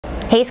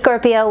Hey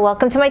Scorpio,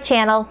 welcome to my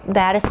channel,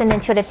 Baddison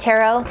Intuitive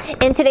Tarot.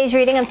 In today's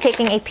reading, I'm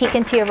taking a peek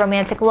into your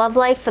romantic love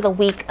life for the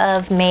week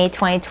of May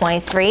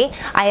 2023.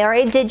 I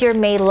already did your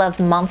May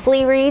Love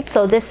monthly read,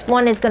 so this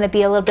one is going to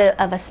be a little bit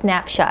of a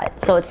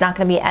snapshot, so it's not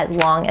going to be as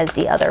long as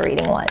the other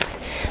reading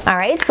was.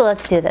 Alright, so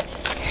let's do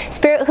this.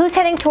 Spirit, who's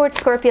heading towards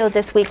Scorpio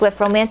this week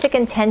with romantic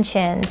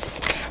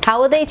intentions?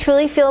 How will they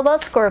truly feel about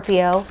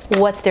Scorpio?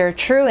 What's their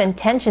true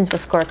intentions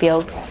with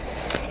Scorpio?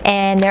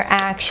 And their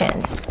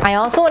actions. I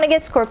also want to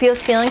get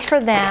Scorpio's feelings for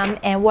them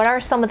and what are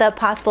some of the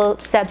possible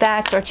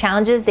setbacks or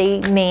challenges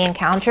they may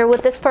encounter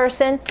with this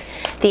person,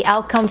 the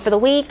outcome for the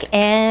week,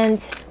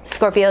 and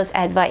Scorpio's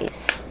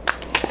advice.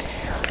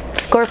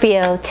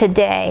 Scorpio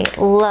today,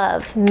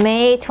 love,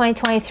 May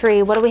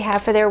 2023. What do we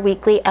have for their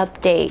weekly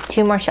update?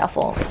 Two more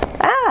shuffles.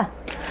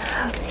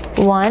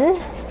 One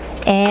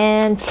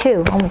and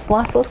two. Almost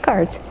lost those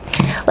cards.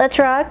 Let's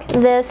rock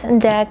this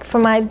deck for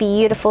my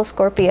beautiful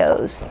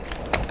Scorpios.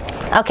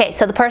 Okay,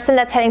 so the person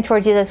that's heading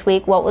towards you this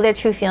week, what will their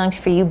true feelings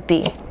for you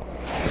be?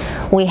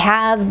 We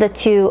have the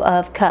Two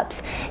of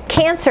Cups.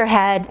 Cancer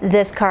had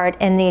this card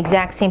in the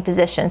exact same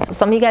position. So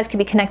some of you guys could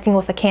be connecting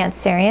with a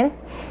Cancerian,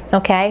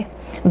 okay?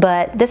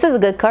 But this is a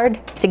good card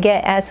to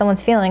get as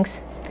someone's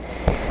feelings.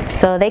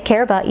 So they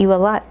care about you a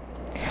lot.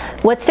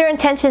 What's their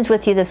intentions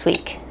with you this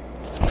week?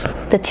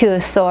 The Two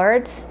of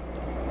Swords.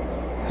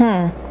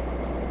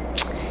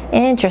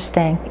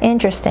 Interesting,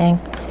 interesting.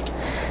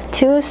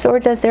 Two of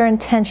Swords as their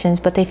intentions,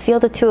 but they feel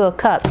the Two of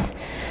Cups.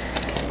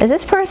 Is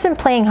this person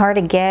playing hard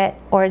to get,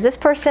 or is this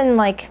person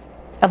like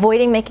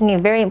avoiding making a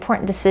very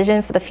important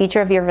decision for the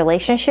future of your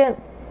relationship?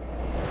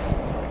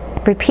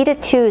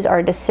 Repeated twos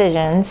are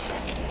decisions.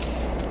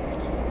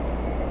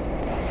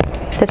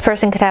 This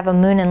person could have a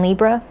moon in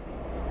Libra,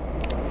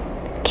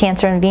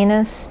 Cancer and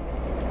Venus.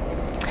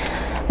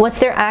 What's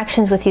their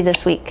actions with you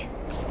this week?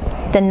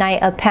 The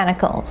Knight of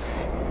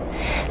Pentacles.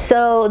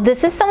 So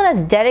this is someone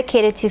that's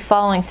dedicated to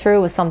following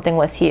through with something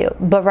with you.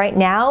 But right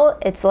now,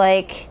 it's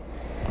like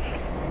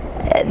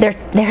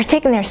they're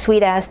taking their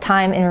sweet ass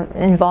time in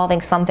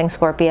involving something,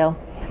 Scorpio.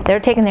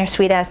 They're taking their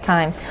sweet ass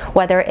time.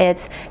 Whether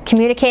it's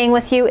communicating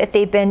with you if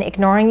they've been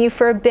ignoring you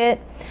for a bit,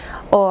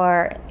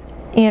 or,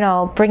 you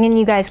know, bringing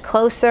you guys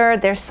closer.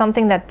 There's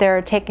something that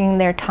they're taking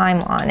their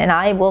time on. And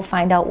I will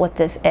find out what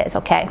this is,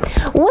 okay?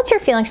 What's your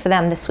feelings for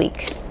them this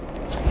week?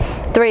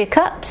 Three of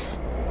Cups.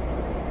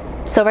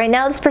 So right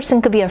now, this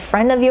person could be a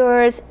friend of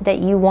yours that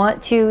you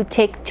want to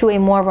take to a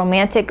more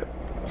romantic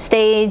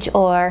stage,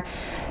 or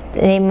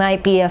they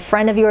might be a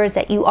friend of yours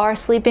that you are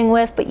sleeping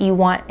with, but you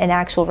want an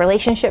actual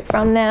relationship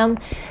from them.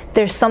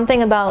 There's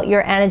something about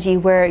your energy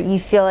where you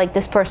feel like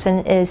this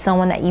person is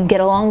someone that you get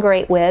along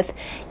great with.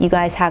 You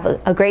guys have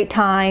a great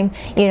time.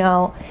 You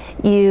know,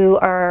 you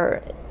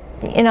are,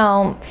 you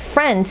know,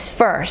 friends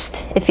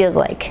first, it feels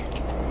like.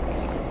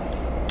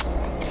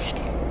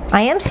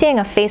 I am seeing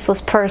a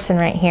faceless person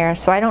right here,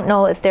 so I don't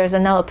know if there's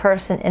another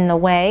person in the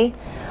way,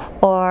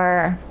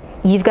 or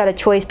you've got a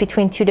choice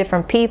between two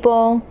different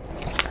people.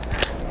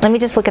 Let me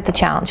just look at the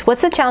challenge.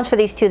 What's the challenge for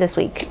these two this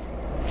week?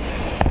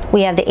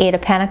 We have the Eight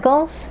of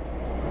Pentacles.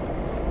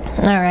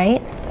 All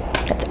right,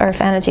 that's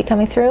Earth energy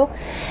coming through.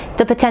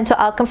 The potential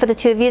outcome for the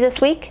two of you this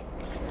week?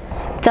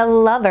 The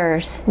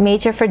Lovers,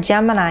 major for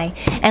Gemini.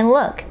 And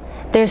look,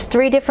 there's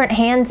three different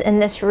hands in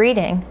this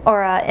reading,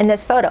 or in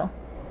this photo.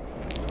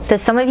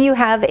 Does some of you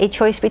have a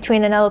choice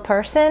between another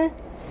person?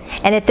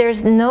 And if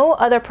there's no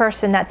other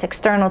person that's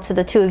external to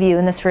the two of you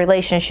in this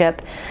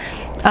relationship,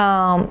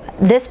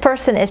 this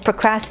person is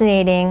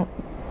procrastinating,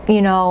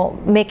 you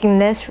know, making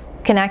this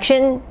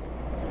connection,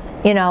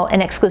 you know,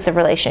 an exclusive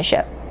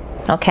relationship.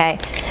 Okay?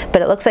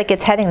 But it looks like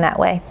it's heading that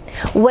way.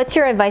 What's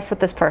your advice with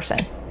this person?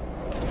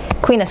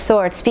 Queen of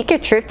Swords. Speak your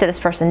truth to this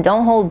person.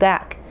 Don't hold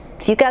back.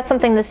 If you got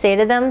something to say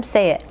to them,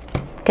 say it.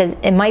 Because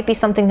it might be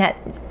something that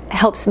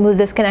helps move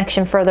this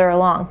connection further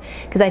along,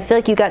 because I feel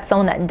like you got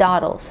someone that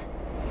dawdles,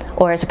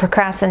 or is a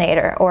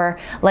procrastinator, or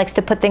likes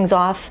to put things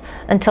off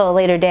until a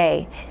later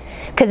day.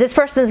 Because this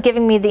person is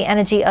giving me the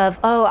energy of,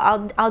 oh,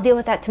 I'll deal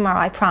with that tomorrow,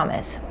 I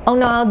promise. Oh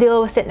no, I'll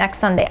deal with it next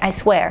Sunday, I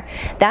swear.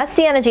 That's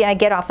the energy I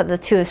get off of the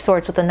Two of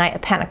Swords with the Knight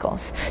of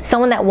Pentacles.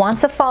 Someone that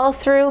wants to follow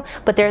through,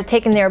 but they're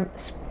taking their,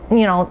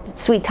 you know,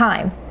 sweet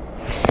time.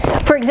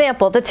 For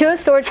example, the Two of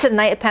Swords to the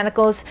Knight of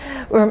Pentacles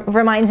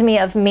reminds me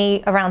of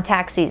me around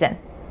tax season.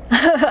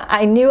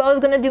 I knew I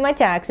was going to do my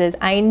taxes.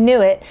 I knew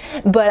it,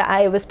 but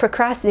I was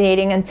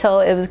procrastinating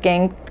until it was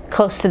getting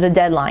close to the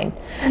deadline.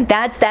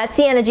 That's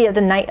the energy of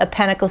the Knight of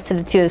Pentacles to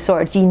the Two of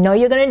Swords. You know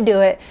you're going to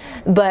do it,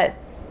 but,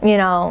 you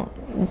know,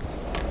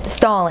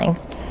 stalling.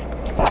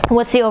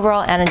 What's the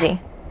overall energy?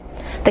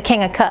 The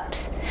King of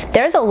Cups.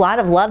 There's a lot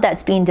of love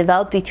that's being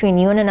developed between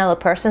you and another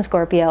person,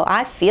 Scorpio.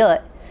 I feel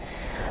it.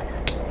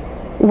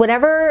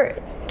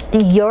 Whatever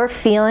you're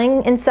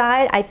feeling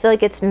inside, I feel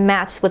like it's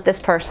matched with this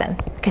person.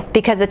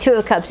 because the Two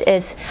of Cups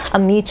is a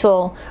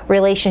mutual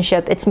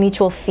relationship. It's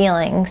mutual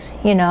feelings,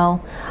 you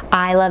know.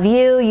 I love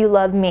you, you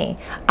love me.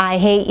 I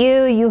hate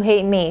you, you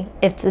hate me,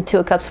 if the Two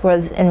of Cups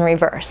was in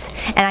reverse.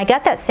 And I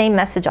got that same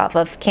message off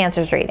of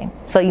Cancer's reading.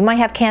 So you might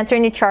have Cancer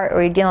in your chart,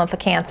 or you're dealing with a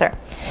Cancer.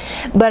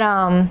 But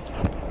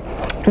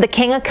the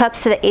King of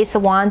Cups to the Ace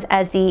of Wands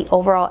as the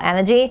overall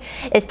energy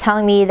is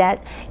telling me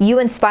that you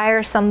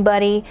inspire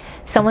somebody,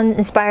 someone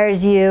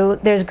inspires you,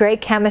 there's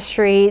great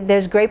chemistry,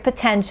 there's great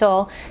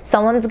potential,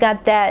 someone's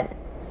got that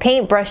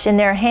paintbrush in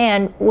their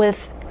hand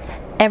with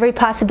every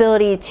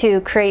possibility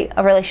to create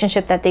a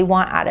relationship that they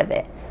want out of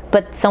it.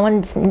 But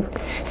someone's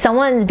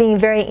being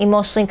very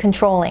emotionally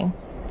controlling,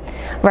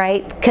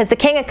 right? Because the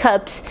King of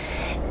Cups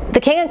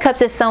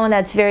is someone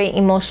that's very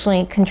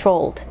emotionally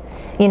controlled.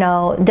 You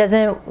know,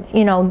 doesn't,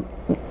 you know,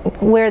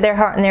 wear their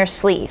heart on their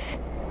sleeve,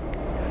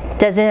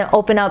 doesn't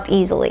open up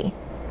easily,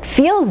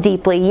 feels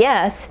deeply,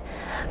 yes,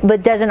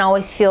 but doesn't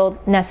always feel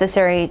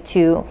necessary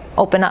to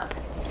open up.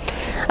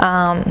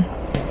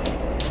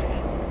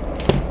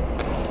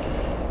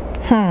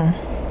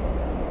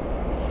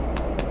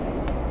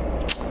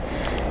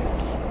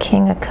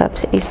 King of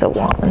Cups, Ace of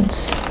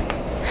Wands.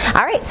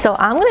 All right, so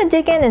I'm gonna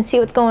dig in and see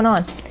what's going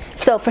on.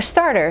 So for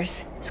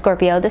starters,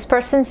 Scorpio, this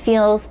person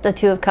feels the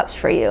Two of Cups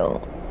for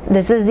you.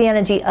 This is the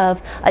energy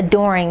of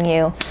adoring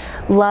you,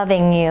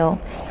 loving you.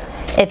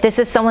 If this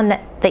is someone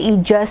that you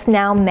just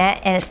now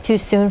met and it's too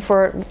soon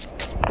for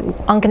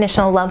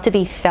unconditional love to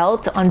be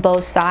felt on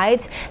both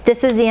sides,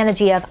 this is the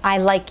energy of I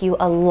like you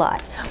a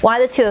lot. Why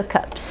the Two of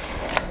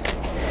Cups?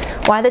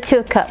 Why the Two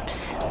of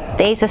Cups?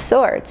 The Ace of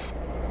Swords.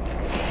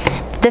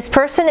 This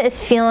person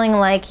is feeling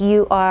like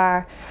you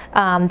are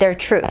their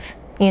truth.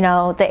 You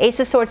know, the Ace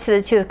of Swords to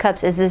the Two of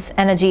Cups is this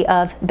energy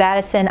of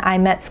Baddison, I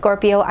met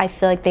Scorpio, I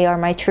feel like they are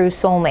my true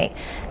soulmate.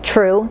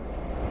 True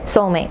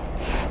soulmate.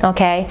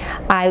 Okay?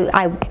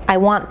 I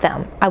want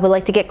them. I would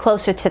like to get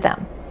closer to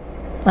them.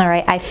 All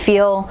right? I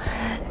feel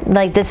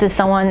like this is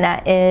someone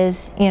that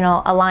is, you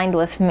know, aligned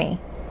with me.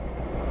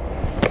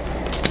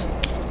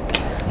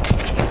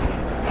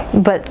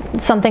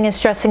 But something is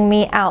stressing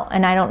me out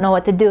and I don't know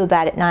what to do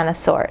about it, Nine of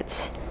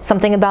Swords.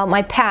 Something about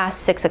my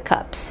past, Six of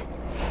Cups.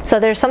 So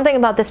there's something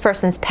about this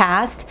person's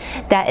past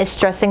that is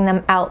stressing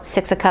them out,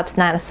 Six of Cups,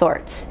 Nine of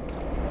Swords.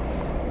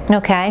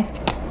 Okay?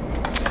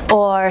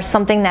 Or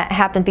something that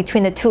happened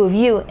between the two of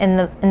you in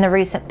the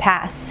recent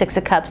past, Six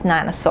of Cups,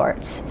 Nine of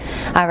Swords.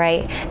 All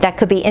right? That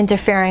could be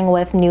interfering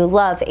with new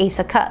love, Ace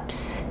of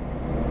Cups.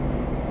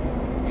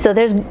 So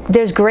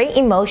there's great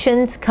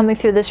emotions coming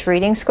through this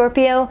reading,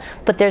 Scorpio,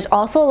 but there's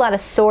also a lot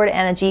of sword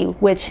energy,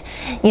 which,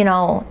 you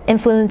know,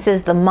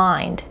 influences the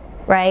mind.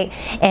 Right?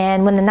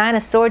 And when the Nine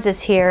of Swords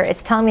is here,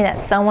 it's telling me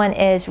that someone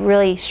is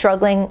really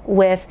struggling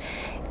with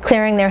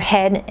clearing their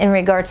head in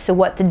regards to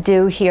what to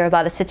do here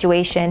about a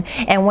situation.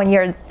 And when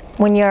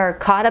you're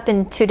caught up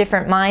in two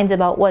different minds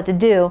about what to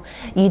do,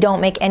 you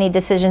don't make any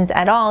decisions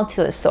at all,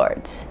 Two of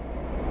Swords.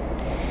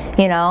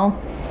 You know?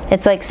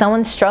 It's like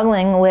someone's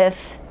struggling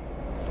with,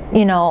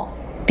 you know,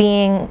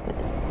 being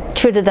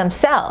true to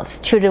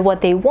themselves, true to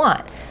what they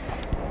want.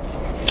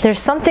 There's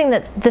something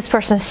that this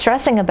person is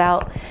stressing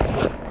about,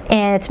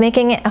 and it's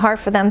making it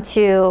hard for them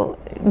to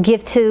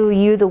give to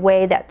you the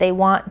way that they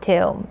want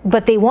to.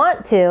 But they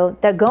want to,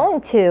 they're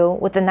going to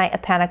with the Knight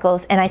of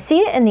Pentacles. And I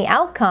see it in the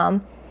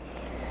outcome,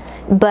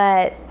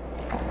 but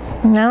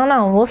I don't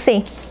know, we'll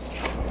see.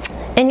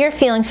 In your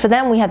feelings for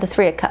them, we have the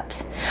Three of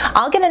Cups.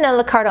 I'll get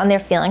another card on their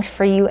feelings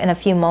for you in a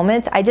few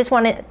moments. I just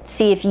want to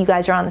see if you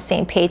guys are on the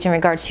same page in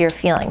regards to your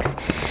feelings.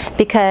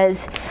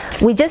 Because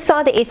we just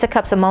saw the Ace of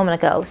Cups a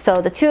moment ago.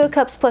 So the Two of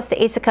Cups plus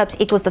the Ace of Cups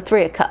equals the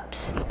Three of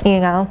Cups, you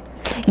know?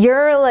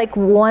 You're like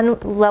one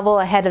level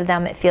ahead of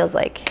them, it feels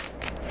like.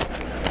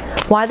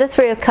 Why the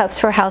Three of Cups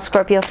for how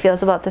Scorpio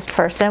feels about this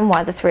person?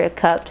 Why the Three of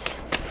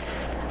Cups?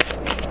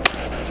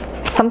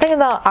 Something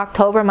about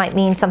October might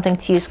mean something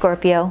to you,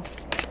 Scorpio.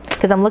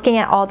 Because I'm looking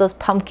at all those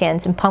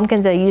pumpkins, and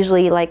pumpkins are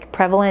usually like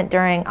prevalent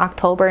during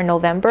October and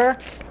November,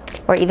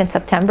 or even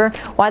September.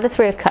 Why the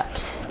Three of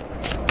Cups?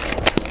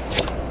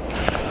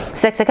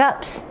 Six of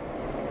Cups.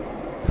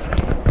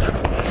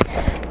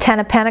 Ten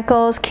of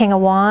Pentacles, King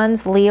of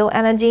Wands, Leo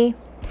energy.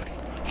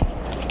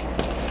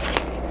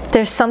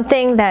 There's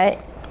something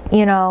that,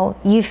 you know,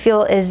 you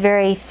feel is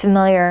very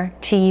familiar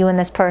to you and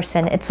this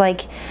person. It's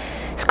like,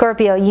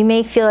 Scorpio, you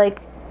may feel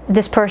like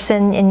this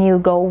person and you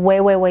go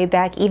way, way, way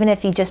back, even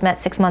if you just met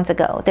 6 months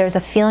ago. There's a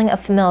feeling of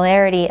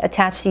familiarity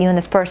attached to you and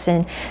this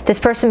person. This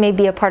person may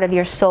be a part of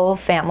your soul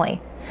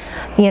family.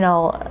 You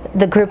know,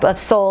 the group of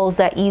souls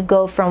that you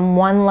go from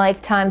one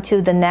lifetime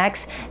to the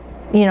next,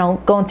 you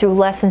know, going through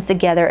lessons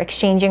together,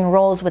 exchanging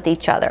roles with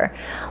each other.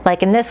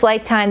 Like in this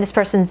lifetime, this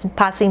person's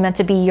possibly meant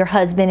to be your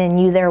husband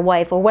and you their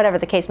wife, or whatever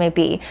the case may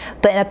be.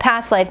 But in a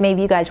past life,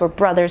 maybe you guys were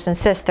brothers and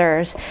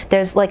sisters.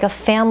 There's like a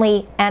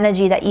family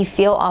energy that you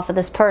feel off of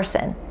this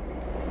person.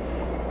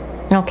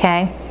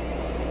 Okay?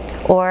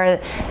 Or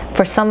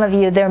for some of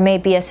you, there may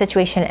be a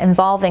situation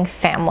involving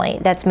family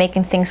that's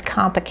making things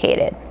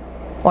complicated.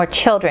 Or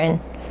children.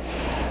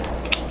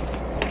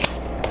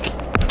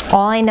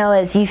 All I know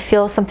is you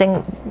feel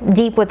something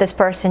deep with this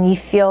person. You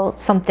feel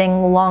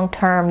something long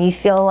term. You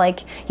feel like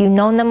you've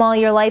known them all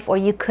your life, or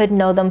you could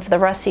know them for the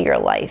rest of your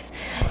life.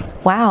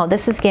 Wow,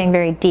 this is getting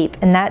very deep.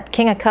 And that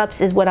King of Cups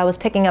is what I was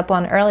picking up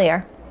on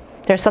earlier.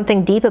 There's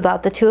something deep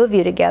about the two of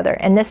you together.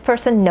 And this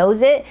person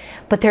knows it,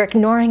 but they're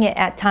ignoring it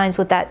at times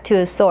with that Two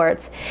of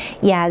Swords.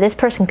 Yeah, this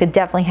person could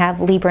definitely have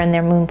Libra in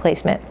their moon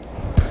placement.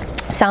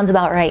 Sounds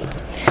about right.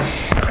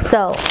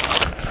 So,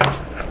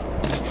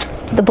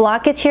 the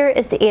blockage here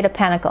is the Eight of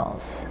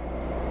Pentacles.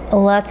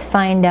 Let's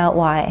find out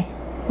why.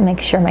 Make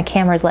sure my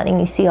camera is letting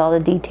you see all the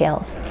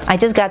details. I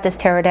just got this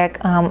tarot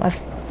deck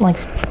like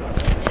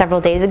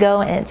several days ago,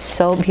 and it's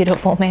so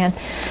beautiful, man.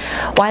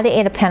 Why the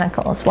Eight of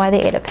Pentacles? Why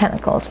the Eight of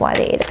Pentacles? Why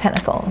the Eight of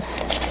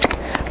Pentacles?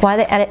 Why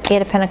the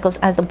Eight of Pentacles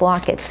as a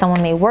blockage?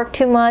 Someone may work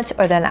too much,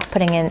 or they're not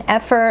putting in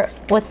effort.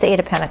 What's the Eight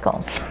of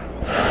Pentacles?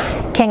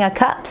 King of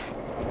Cups.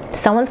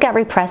 Someone's got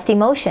repressed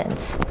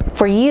emotions.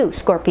 For you,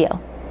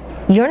 Scorpio.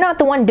 You're not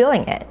the one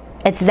doing it.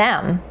 It's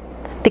them.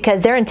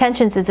 Because their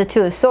intentions is the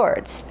Two of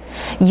Swords.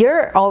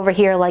 You're over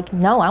here like,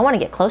 no, I want to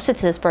get closer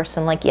to this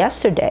person like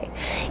yesterday.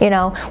 You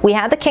know, we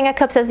have the King of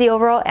Cups as the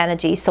overall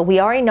energy, so we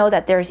already know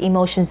that there's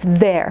emotions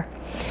there.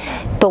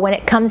 But when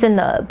it comes in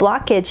the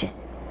blockage,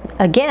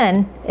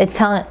 again, it's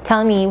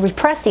telling me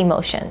repressed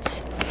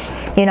emotions.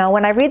 You know,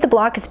 when I read the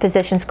blockage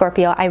position,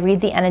 Scorpio, I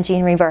read the energy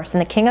in reverse.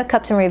 And the King of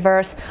Cups in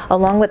reverse,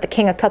 along with the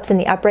King of Cups in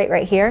the upright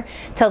right here,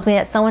 tells me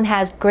that someone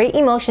has great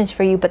emotions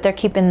for you, but they're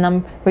keeping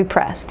them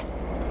repressed.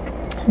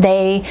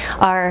 They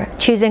are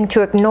choosing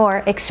to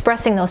ignore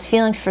expressing those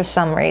feelings for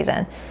some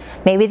reason.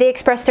 Maybe they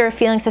expressed their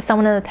feelings to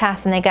someone in the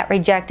past and they got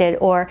rejected,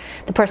 or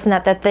the person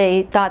that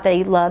they thought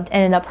they loved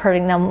ended up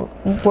hurting them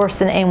worse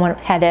than anyone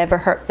had ever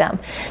hurt them.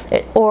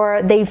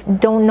 Or they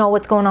don't know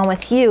what's going on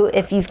with you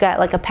if you've got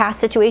like a past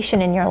situation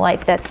in your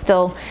life that's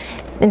still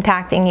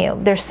impacting you.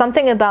 There's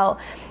something about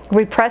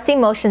repressed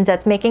emotions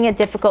that's making it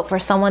difficult for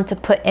someone to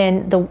put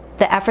in the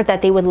effort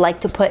that they would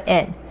like to put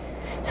in.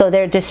 So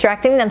they're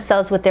distracting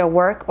themselves with their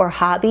work or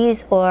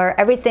hobbies or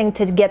everything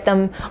to get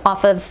them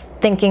off of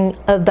thinking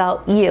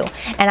about you.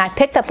 And I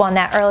picked up on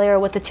that earlier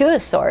with the Two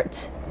of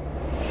Swords.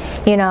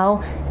 You know,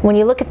 when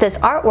you look at this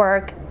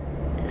artwork,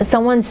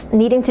 someone's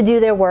needing to do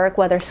their work,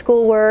 whether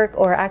schoolwork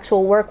or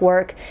actual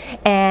work,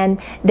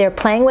 and they're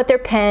playing with their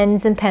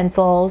pens and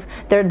pencils.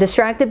 They're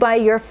distracted by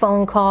your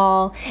phone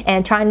call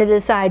and trying to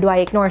decide, do I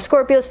ignore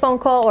Scorpio's phone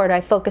call, or do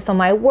I focus on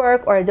my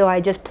work, or do I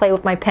just play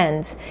with my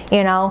pens?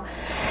 You know,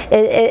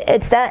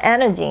 it's that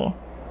energy.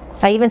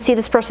 I even see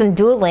this person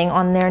doodling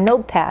on their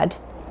notepad,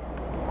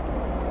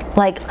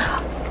 like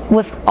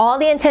with all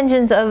the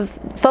intentions of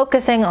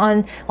focusing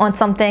on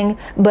something,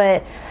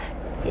 but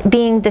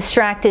being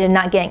distracted and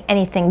not getting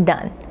anything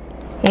done.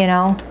 You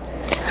know,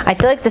 I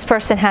feel like this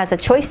person has a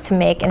choice to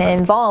make, and it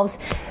involves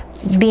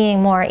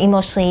being more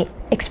emotionally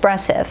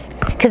expressive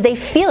because they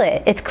feel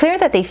it. It's clear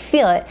that they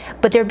feel it,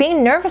 but they're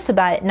being nervous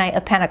about it, Knight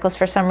of Pentacles,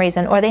 for some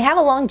reason, or they have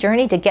a long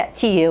journey to get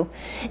to you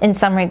in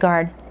some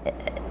regard.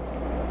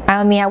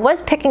 I mean, I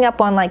was picking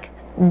up on like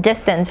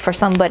distance for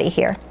somebody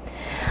here.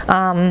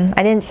 I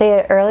didn't say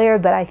it earlier,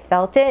 but I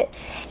felt it,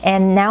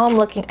 and now I'm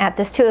looking at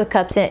this Two of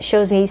Cups, and it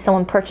shows me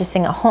someone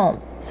purchasing a home.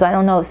 So I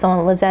don't know if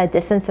someone lives at a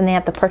distance and they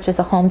have to purchase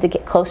a home to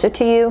get closer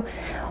to you,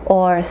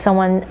 or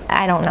someone,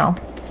 I don't know,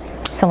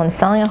 someone's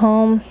selling a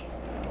home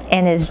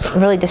and is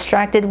really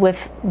distracted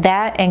with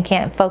that and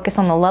can't focus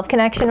on the love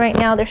connection right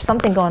now. There's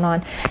something going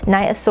on.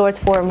 Knight of Swords,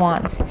 Four of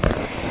Wands.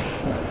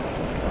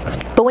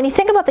 But when you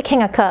think about the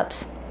King of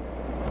Cups,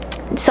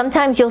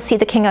 sometimes you'll see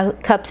the King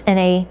of Cups in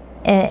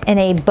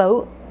a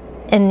boat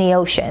in the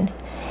ocean,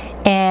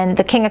 and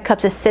the King of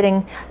Cups is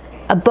sitting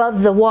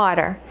above the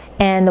water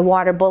and the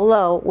water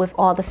below with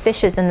all the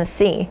fishes in the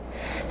sea.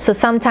 So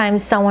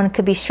sometimes someone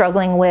could be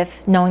struggling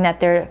with knowing that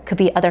there could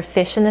be other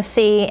fish in the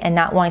sea and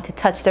not wanting to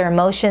touch their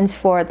emotions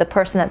for the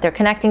person that they're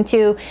connecting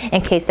to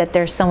in case that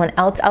there's someone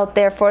else out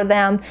there for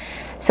them.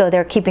 So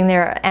they're keeping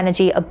their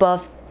energy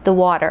above the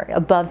water,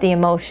 above the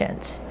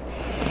emotions.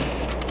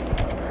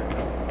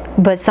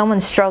 But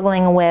someone's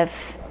struggling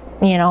with,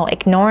 you know,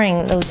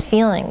 ignoring those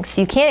feelings.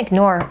 You can't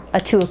ignore a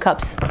Two of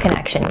Cups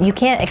connection. You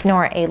can't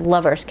ignore a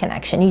lover's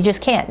connection. You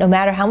just can't. No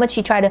matter how much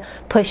you try to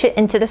push it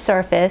into the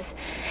surface,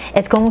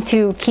 it's going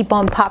to keep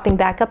on popping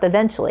back up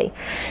eventually.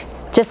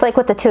 Just like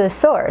with the Two of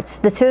Swords.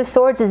 The Two of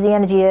Swords is the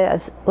energy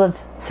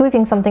of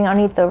sweeping something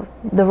underneath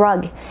the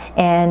rug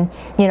and,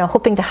 you know,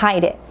 hoping to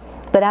hide it.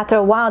 But after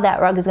a while,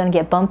 that rug is going to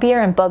get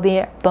bumpier and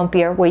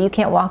bumpier where you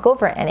can't walk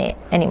over it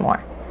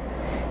anymore.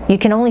 You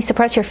can only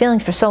suppress your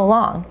feelings for so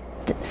long.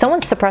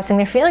 Someone's suppressing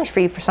their feelings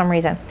for you for some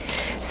reason.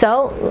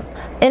 So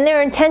in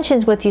their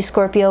intentions with you,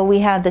 Scorpio, we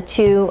have the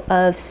Two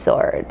of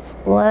Swords.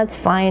 Let's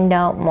find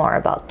out more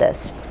about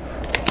this.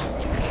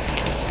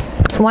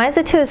 Why is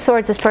the Two of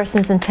Swords this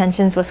person's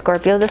intentions with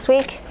Scorpio this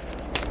week?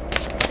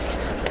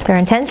 Their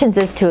intentions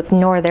is to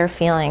ignore their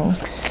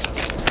feelings.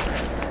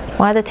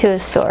 Why the Two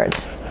of Swords?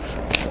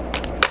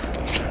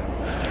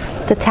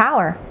 The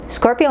Tower.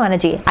 Scorpio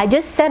energy. I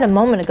just said a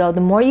moment ago, the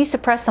more you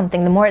suppress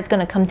something, the more it's going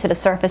to come to the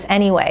surface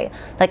anyway.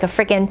 Like a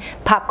freaking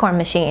popcorn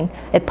machine.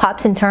 It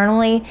pops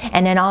internally,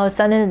 and then all of a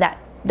sudden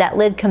that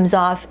lid comes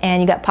off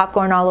and you got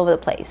popcorn all over the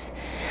place.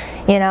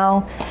 You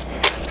know,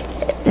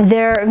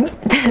 they're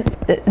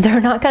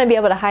not going to be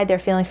able to hide their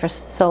feelings for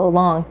so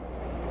long.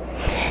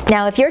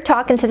 Now, if you're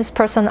talking to this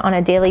person on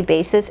a daily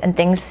basis and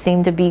things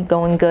seem to be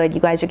going good, you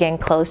guys are getting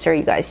closer,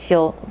 you guys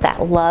feel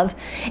that love,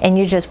 and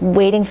you're just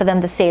waiting for them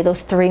to say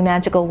those 3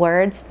 magical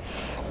words,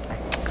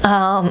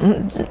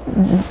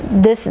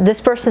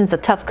 this person's a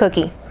tough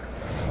cookie,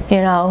 you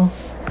know.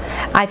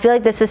 I feel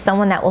like this is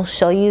someone that will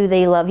show you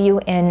they love you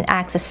in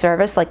acts of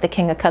service, like the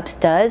King of Cups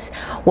does,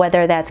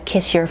 whether that's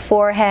kiss your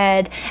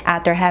forehead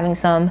after having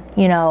some,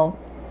 you know,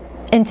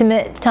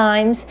 intimate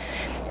times,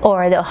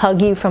 or they'll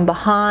hug you from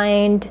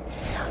behind,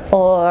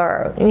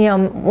 or, you know,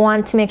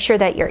 want to make sure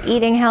that you're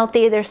eating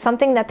healthy. There's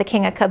something that the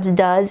King of Cups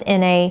does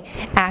in a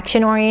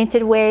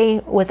action-oriented way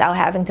without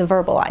having to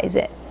verbalize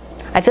it.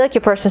 I feel like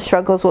your person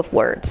struggles with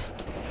words.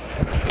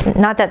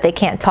 Not that they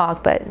can't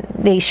talk, but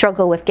they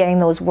struggle with getting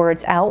those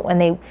words out when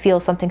they feel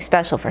something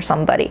special for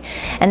somebody.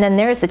 And then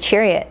there's the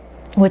Chariot,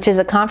 which is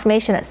a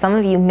confirmation that some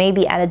of you may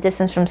be at a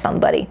distance from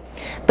somebody.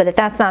 But if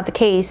that's not the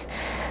case,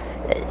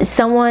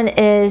 someone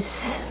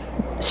is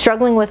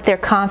struggling with their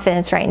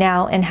confidence right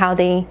now and how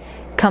they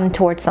come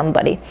towards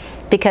somebody.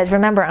 Because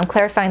remember, I'm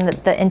clarifying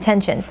the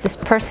intentions. This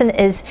person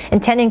is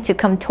intending to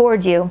come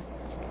towards you,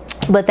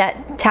 but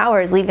that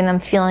Tower is leaving them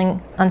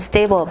feeling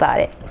unstable about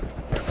it.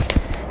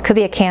 Could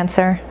be a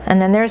Cancer.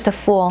 And then there's the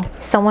Fool.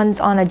 Someone's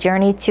on a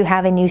journey to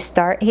have a new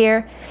start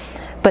here,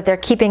 but they're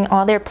keeping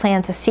all their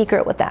plans a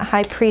secret with that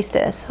High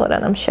Priestess. Hold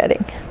on, I'm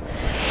shedding.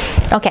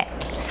 Okay,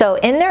 so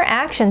in their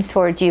actions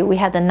towards you, we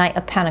have the Knight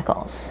of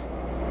Pentacles.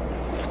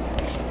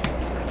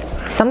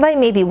 Somebody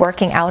may be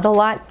working out a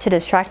lot to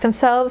distract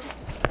themselves,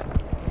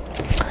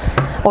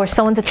 or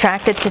someone's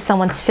attracted to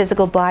someone's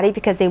physical body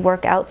because they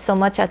work out so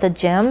much at the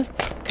gym.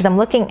 Because I'm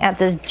looking at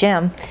this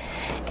gym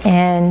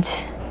and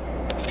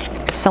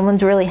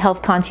someone's really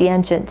health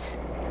conscientious,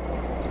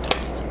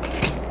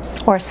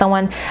 or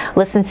someone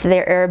listens to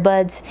their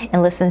earbuds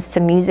and listens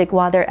to music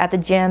while they're at the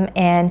gym,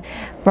 and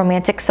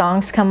romantic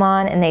songs come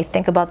on and they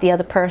think about the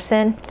other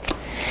person.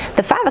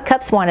 The Five of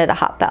Cups wanted to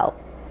hop out.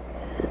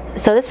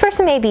 So this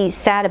person may be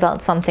sad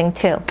about something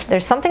too.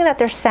 There's something that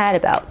they're sad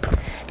about.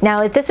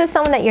 Now, if this is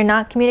someone that you're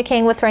not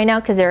communicating with right now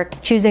because they're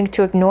choosing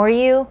to ignore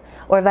you,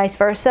 or vice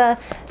versa,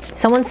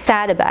 someone's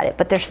sad about it,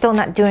 but they're still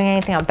not doing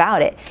anything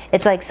about it.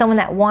 It's like someone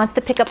that wants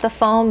to pick up the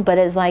phone, but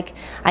is like,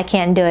 I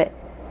can't do it,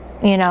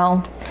 you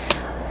know?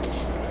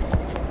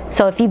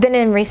 So if you've been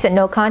in recent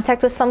no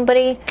contact with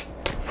somebody,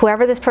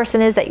 whoever this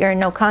person is that you're in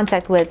no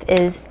contact with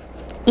is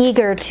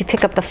eager to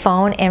pick up the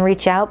phone and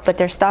reach out, but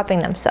they're stopping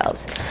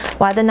themselves.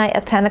 Why the Knight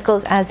of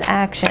Pentacles as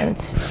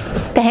actions?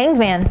 The Hanged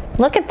Man,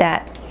 look at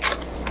that.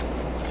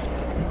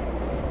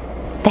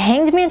 The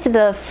Hanged Man to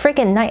the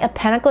freaking Knight of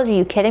Pentacles, are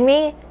you kidding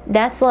me?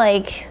 That's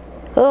like,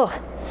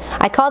 ugh.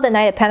 I call the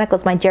Knight of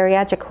Pentacles my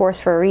geriatric horse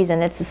for a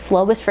reason. It's the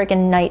slowest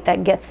freaking knight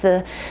that gets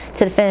to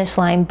the finish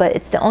line, but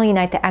it's the only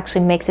knight that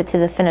actually makes it to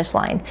the finish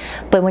line.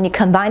 But when you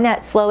combine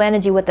that slow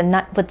energy with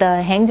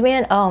the Hanged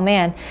Man, oh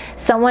man,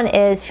 someone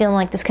is feeling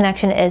like this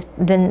connection has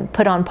been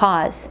put on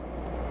pause,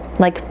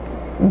 like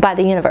by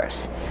the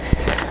universe.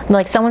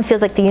 Like someone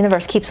feels like the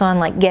universe keeps on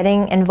like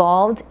getting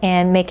involved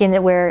and making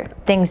it where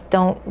things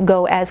don't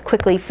go as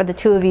quickly for the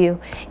two of you,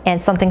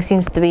 and something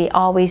seems to be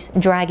always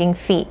dragging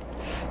feet.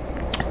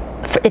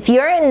 If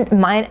you're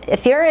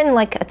in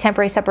like a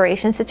temporary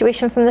separation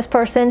situation from this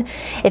person,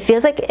 it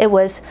feels like it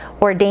was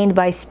ordained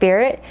by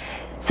spirit,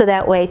 so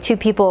that way two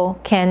people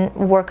can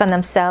work on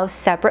themselves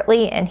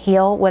separately and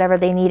heal whatever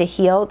they need to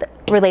heal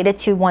related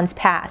to one's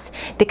past,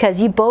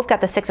 because you both got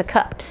the Six of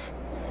Cups.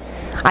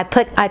 I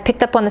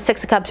picked up on the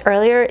Six of Cups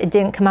earlier. It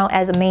didn't come out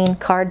as a main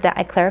card that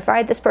I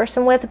clarified this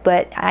person with,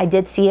 but I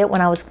did see it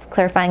when I was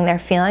clarifying their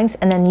feelings,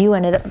 and then you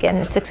ended up getting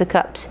the Six of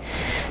Cups.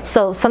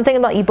 So something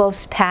about you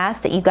both's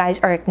past that you guys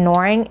are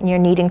ignoring and you're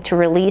needing to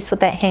release with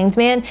that Hanged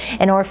Man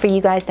in order for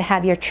you guys to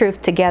have your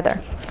truth together.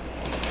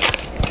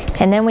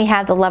 And then we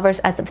have the Lovers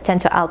as the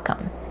potential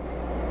outcome.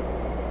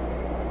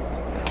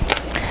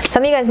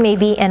 Some of you guys may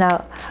be in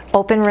an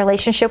open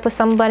relationship with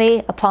somebody,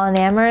 a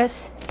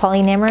polyamorous,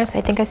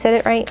 I think I said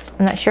it right,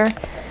 I'm not sure,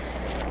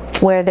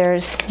 where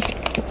there's,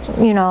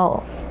 you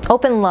know,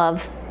 open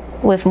love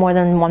with more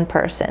than one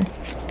person.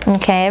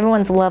 Okay,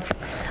 everyone's love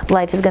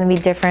life is going to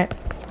be different.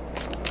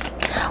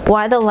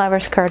 Why the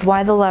Lovers card?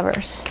 Why the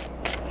Lovers?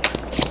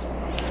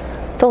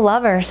 The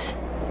Lovers.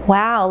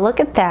 Wow, look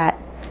at that.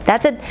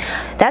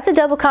 That's a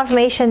double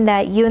confirmation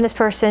that you and this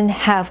person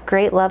have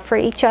great love for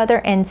each other,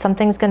 and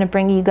something's going to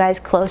bring you guys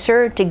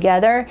closer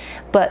together,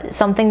 but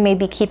something may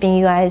be keeping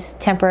you guys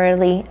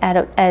temporarily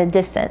at a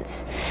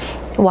distance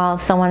while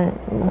someone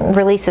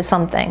releases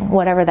something,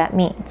 whatever that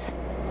means.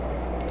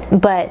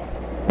 But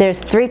there's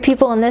 3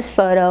 people in this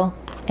photo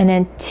and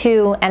then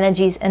 2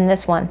 energies in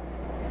this one.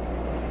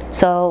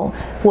 So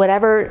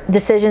whatever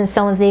decision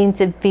someone's needing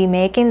to be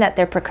making that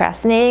they're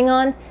procrastinating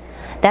on,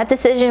 that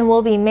decision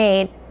will be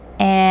made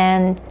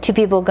and two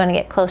people are going to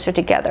get closer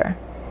together.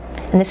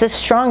 And this is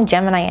strong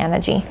Gemini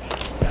energy.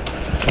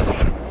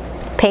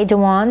 Page of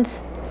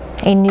Wands,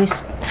 a new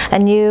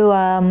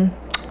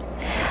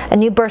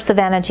burst of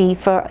energy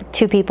for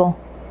two people.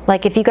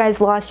 Like if you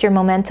guys lost your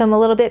momentum a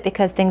little bit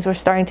because things were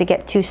starting to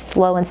get too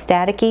slow and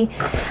staticky,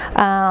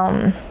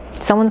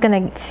 someone's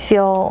going to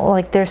feel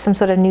like there's some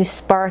sort of new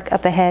spark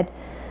up ahead.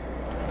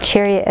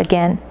 Chariot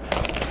again.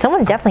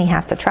 Someone definitely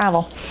has to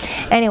travel.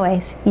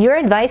 Anyways, your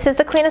advice is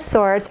the Queen of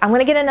Swords. I'm going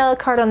to get another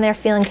card on their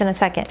feelings in a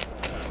second.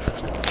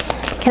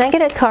 Can I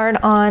get a card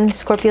on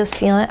Scorpio's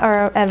feeling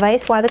or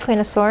advice? Why the Queen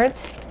of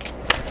Swords?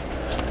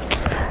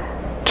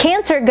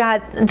 Cancer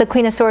got the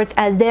Queen of Swords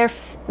as their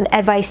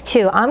advice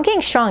too. I'm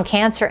getting strong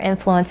Cancer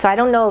influence, so I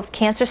don't know if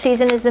Cancer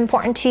season is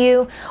important to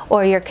you,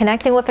 or you're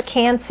connecting with a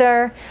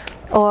Cancer,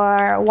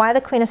 or why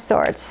the Queen of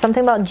Swords?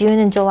 Something about June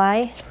and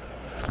July.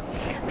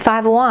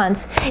 Five of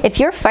Wands. If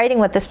you're fighting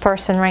with this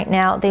person right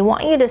now, they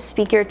want you to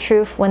speak your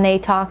truth when they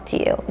talk to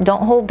you.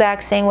 Don't hold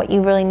back saying what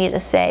you really need to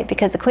say,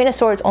 because the Queen of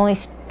Swords only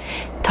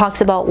talks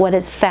about what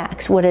is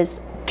facts, what is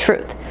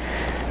truth.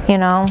 You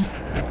know,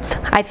 so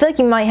I feel like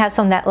you might have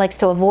someone that likes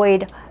to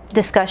avoid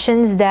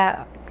discussions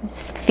that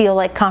feel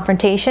like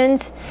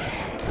confrontations,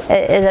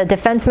 a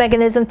defense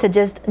mechanism to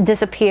just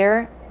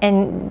disappear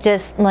and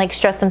just like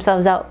stress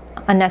themselves out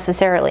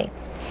unnecessarily.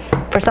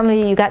 For some of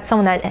you, you got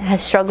someone that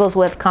has struggles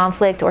with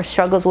conflict or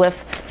struggles with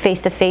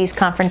face-to-face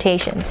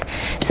confrontations.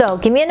 So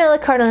give me another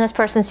card on this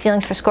person's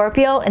feelings for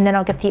Scorpio, and then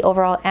I'll get the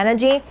overall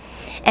energy.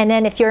 And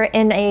then if you're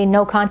in a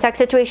no contact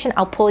situation,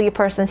 I'll pull your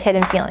person's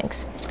hidden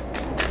feelings.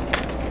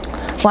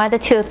 Why the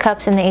Two of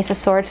Cups and the Ace of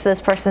Swords for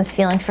this person's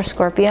feelings for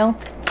Scorpio?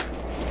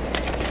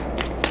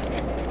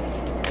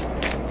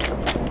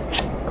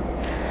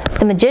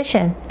 The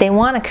Magician. They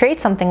want to create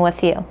something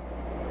with you.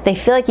 They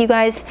feel like you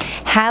guys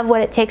have what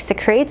it takes to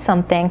create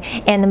something,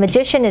 and the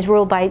Magician is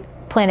ruled by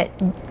planet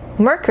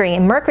Mercury,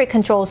 and Mercury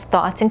controls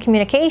thoughts and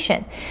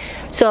communication.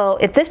 So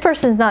if this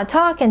person's not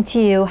talking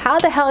to you, how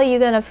the hell are you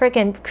going to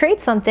freaking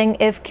create something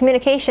if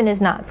communication is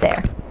not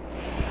there?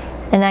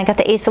 And I got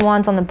the Ace of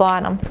Wands on the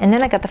bottom, and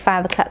then I got the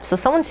Five of Cups. So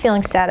someone's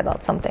feeling sad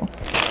about something.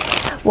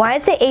 Why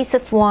is the Ace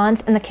of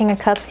Wands and the King of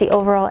Cups the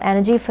overall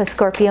energy for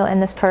Scorpio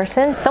and this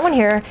person? Someone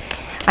here,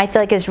 I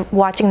feel like, is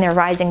watching their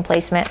rising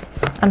placement.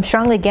 I'm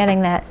strongly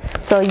getting that.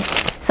 So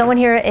someone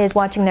here is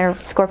watching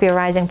their Scorpio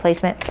rising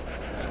placement.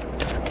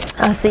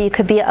 So you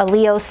could be a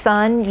Leo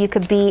sun, you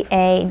could be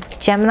a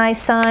Gemini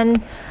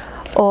sun,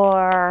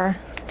 or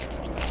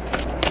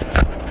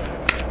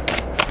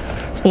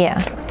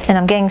yeah, and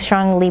I'm getting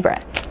strong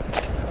Libra.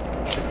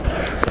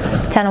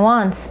 Ten of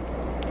Wands.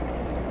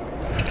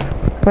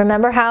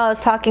 Remember how I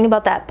was talking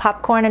about that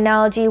popcorn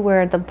analogy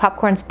where the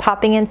popcorn's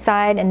popping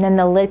inside and then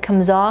the lid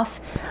comes off?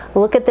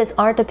 Look at this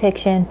art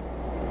depiction.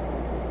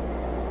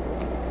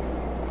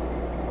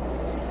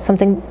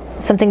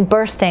 Something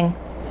bursting.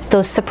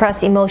 Those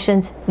suppressed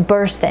emotions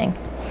bursting.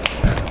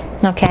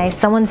 Okay,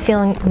 someone's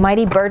feeling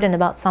mighty burdened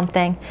about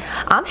something.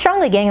 I'm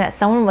strongly getting that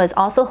someone was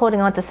also holding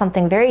on to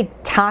something very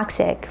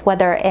toxic,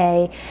 whether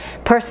a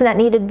person that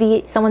needed to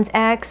be someone's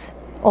ex,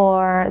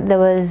 or there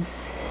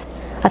was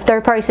a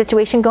third-party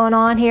situation going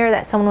on here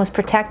that someone was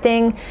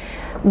protecting,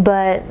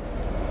 but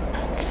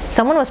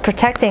someone was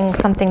protecting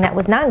something that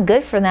was not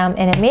good for them,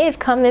 and it may have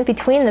come in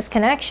between this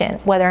connection,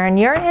 whether on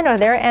your end or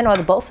their end or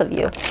the both of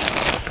you.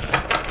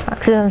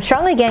 Because I'm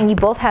strongly getting you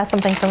both have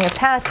something from your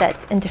past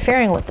that's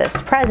interfering with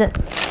this present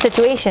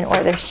situation,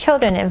 or there's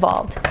children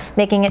involved,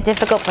 making it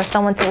difficult for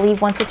someone to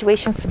leave one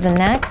situation for the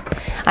next.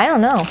 I don't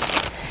know.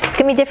 It's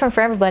going to be different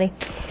for everybody.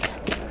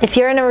 If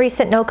you're in a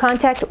recent no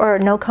contact or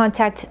no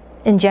contact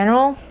in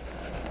general,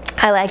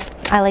 I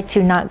like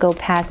to not go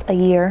past a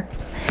year.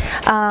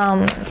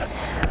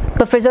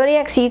 But for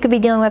zodiac, so you could be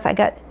dealing with, I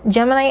got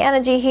Gemini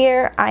energy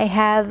here. I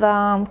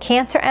have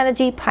Cancer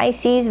energy,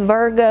 Pisces,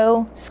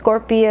 Virgo,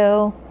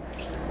 Scorpio,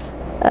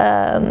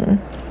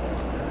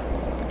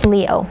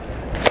 Leo,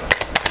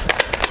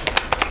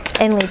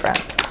 and Libra.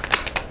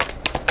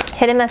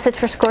 Hidden message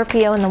for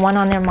Scorpio and the one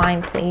on their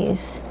mind,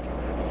 please.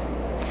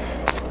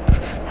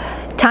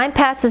 Time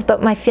passes,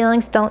 but my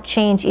feelings don't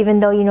change,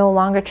 even though you no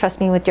longer trust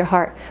me with your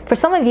heart. For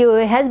some of you,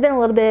 it has been a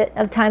little bit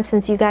of time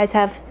since you guys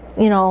have,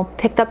 you know,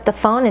 picked up the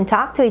phone and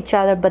talked to each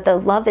other, but the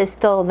love is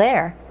still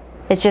there.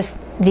 It's just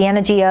the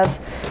energy of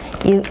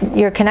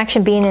your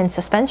connection being in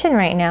suspension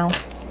right now.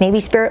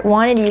 Maybe Spirit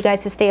wanted you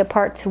guys to stay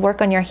apart to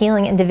work on your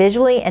healing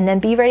individually and then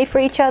be ready for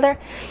each other.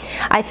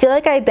 I feel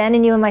like I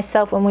abandoned you and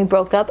myself when we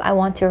broke up. I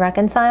want to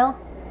reconcile.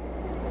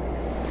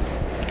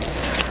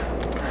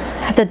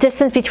 The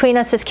distance between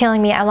us is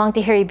killing me. I long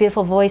to hear your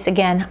beautiful voice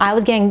again. I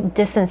was getting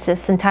distance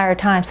this entire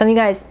time. Some of you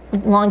guys,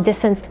 long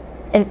distance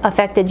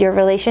affected your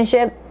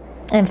relationship.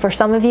 And for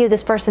some of you,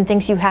 this person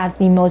thinks you have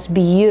the most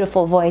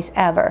beautiful voice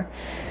ever.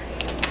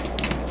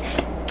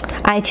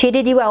 I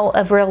cheated you out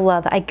of real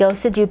love. I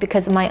ghosted you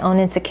because of my own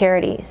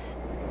insecurities.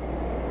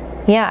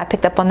 Yeah, I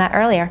picked up on that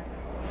earlier.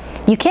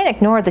 You can't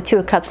ignore the Two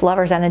of Cups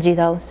lovers energy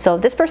though. So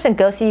if this person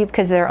ghosted you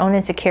because of their own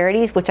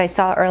insecurities, which I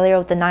saw earlier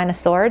with the Nine of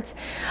Swords,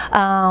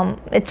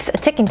 it's a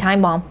ticking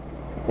time bomb.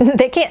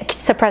 they can't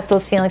suppress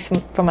those feelings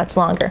for much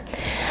longer.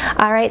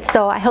 All right,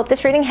 so I hope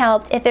this reading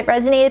helped. If it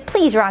resonated,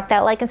 please rock that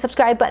like and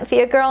subscribe button for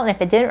your girl. And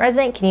if it didn't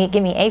resonate, can you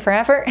give me A for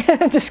effort?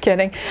 Just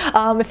kidding.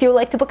 If you would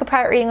like to book a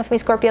private reading with me,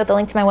 Scorpio, the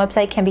link to my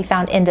website can be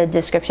found in the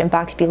description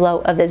box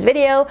below of this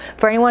video.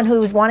 For anyone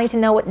who's wanting to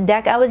know what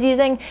deck I was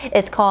using,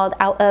 it's called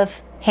Out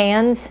of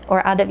Hands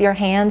or Out of Your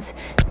Hands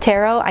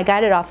Tarot. I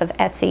got it off of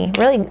Etsy.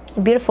 Really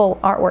beautiful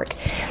artwork.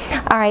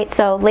 All right,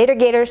 so later,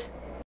 Gators.